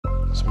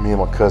It's me and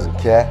my cousin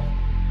Kat,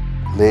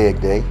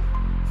 leg day,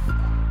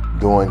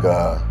 doing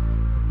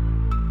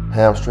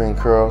hamstring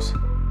curls,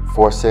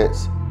 4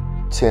 sets,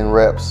 10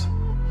 reps.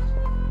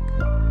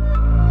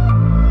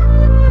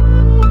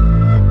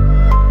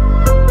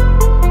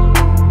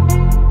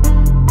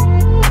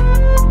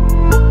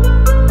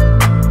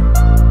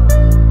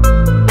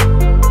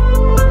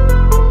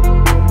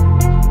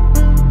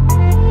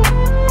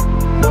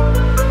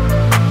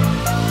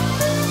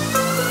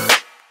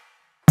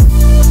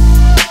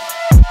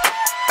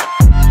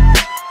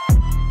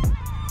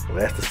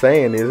 That's the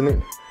saying, isn't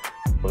it?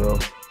 Well,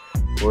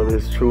 whether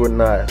it's true or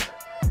not,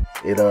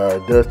 it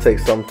does take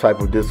some type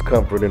of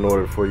discomfort in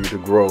order for you to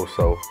grow.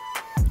 So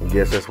I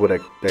guess that's where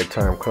that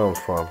term comes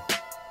from.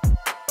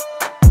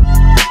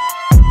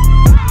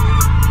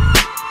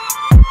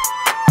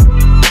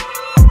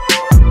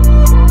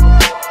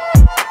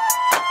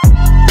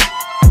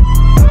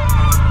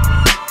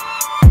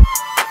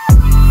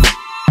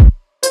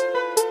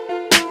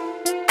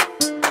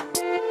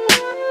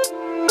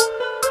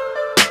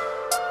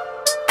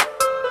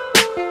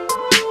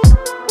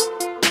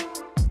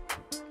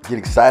 Get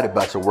excited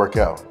about your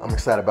workout. I'm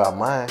excited about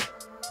mine.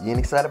 You ain't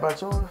excited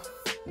about yours?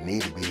 You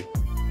need to be.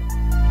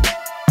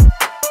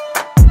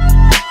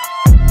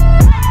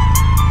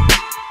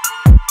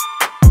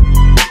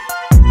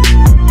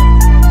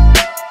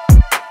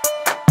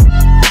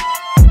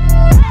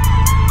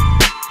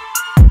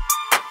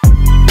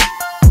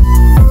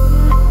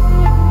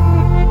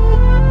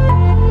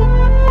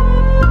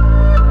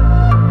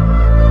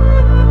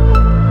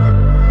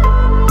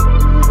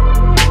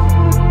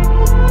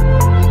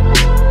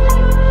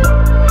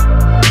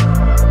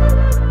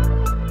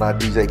 My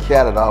DJ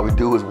Khaled, all we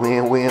do is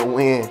win, win,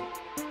 win.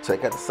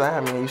 Check out the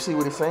sign, man. You see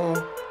what he's saying?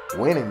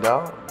 Winning,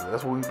 dog.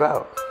 That's what we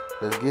about.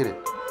 Let's get it.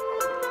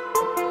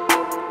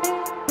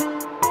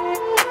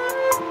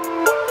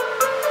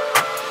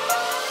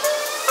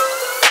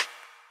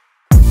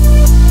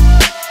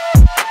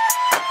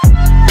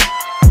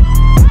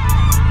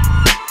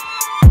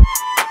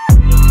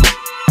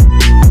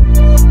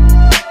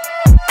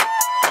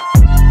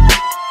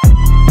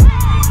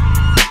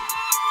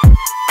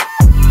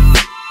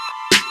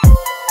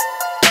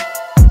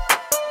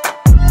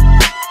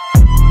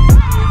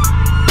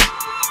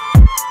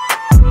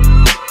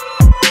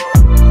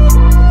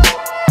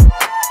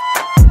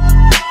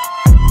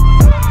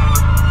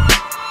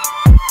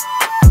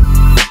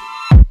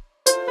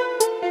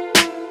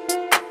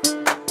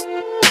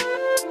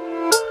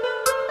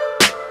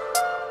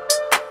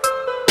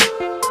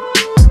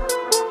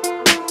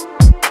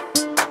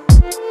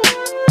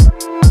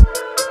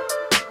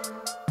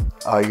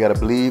 All you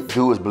gotta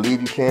do is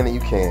believe you can, and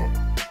you can.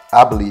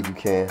 I believe you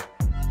can.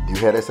 Do you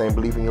have that same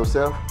belief in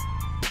yourself?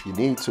 You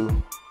need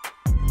to.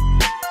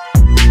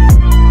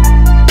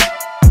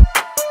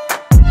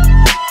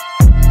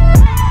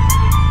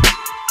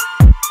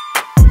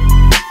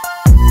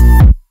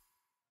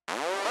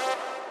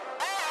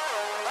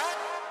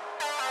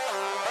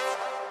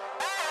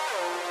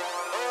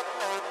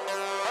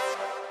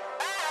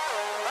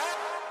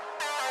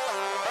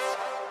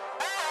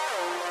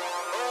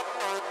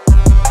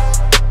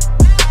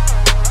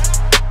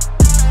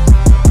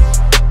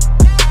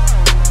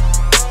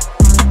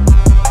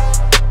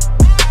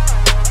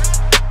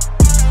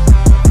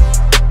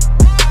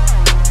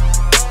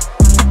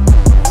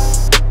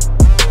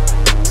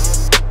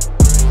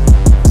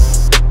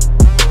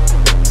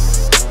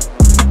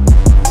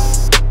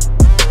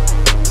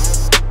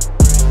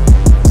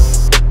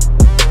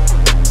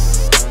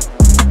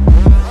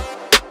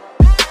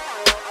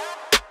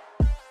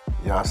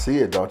 Y'all see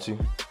it, don't you?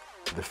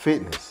 The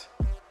fitness.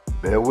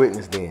 Bear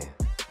witness then.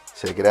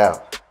 Check it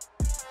out.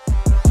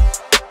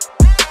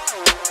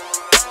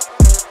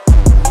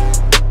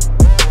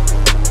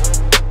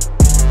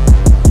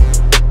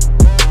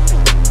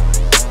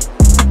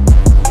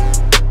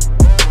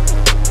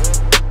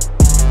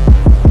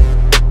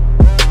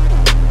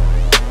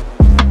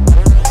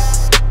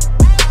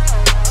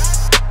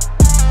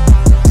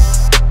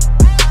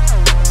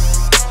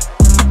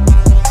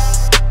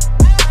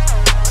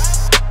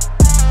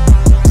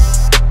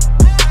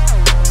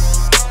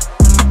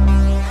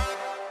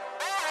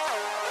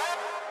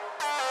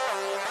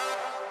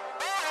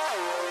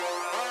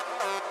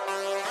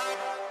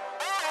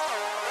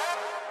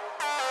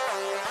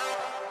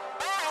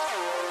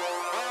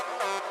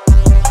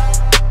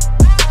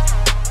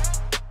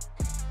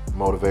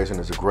 Motivation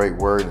is a great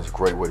word and it's a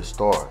great way to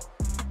start.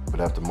 But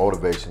after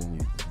motivation,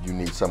 you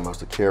need something else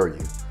to carry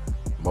you.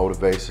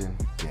 Motivation,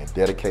 then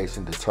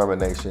dedication,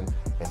 determination,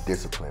 and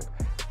discipline.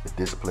 The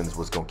discipline is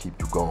what's gonna keep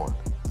you going.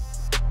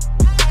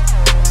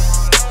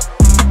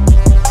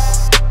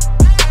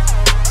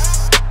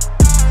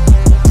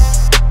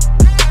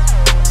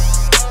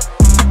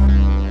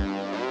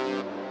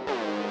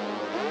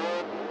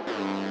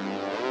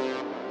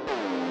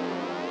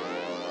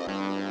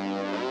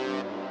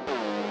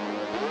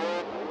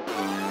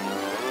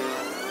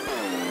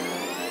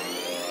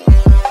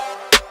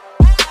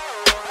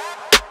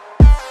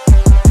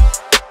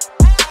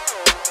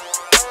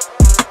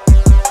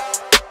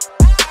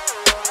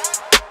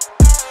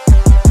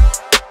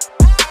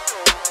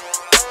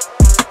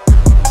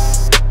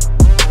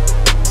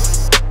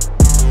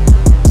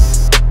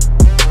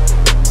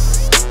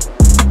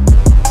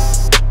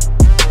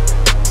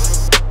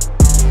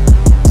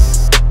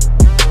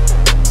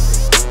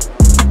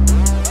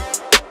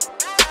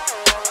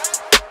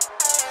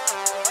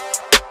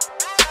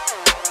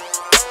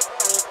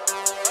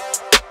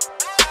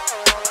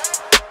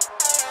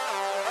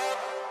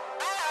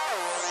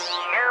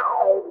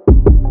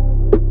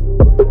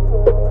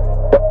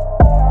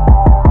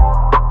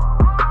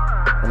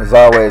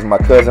 As always, my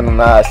cousin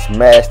and I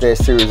smashed that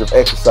series of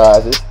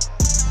exercises.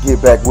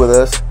 Get back with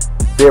us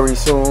very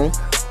soon,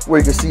 where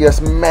you can see us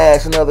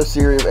smash another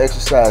series of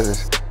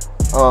exercises.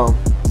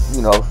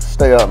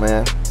 Stay up,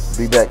 man.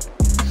 Be back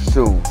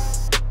soon.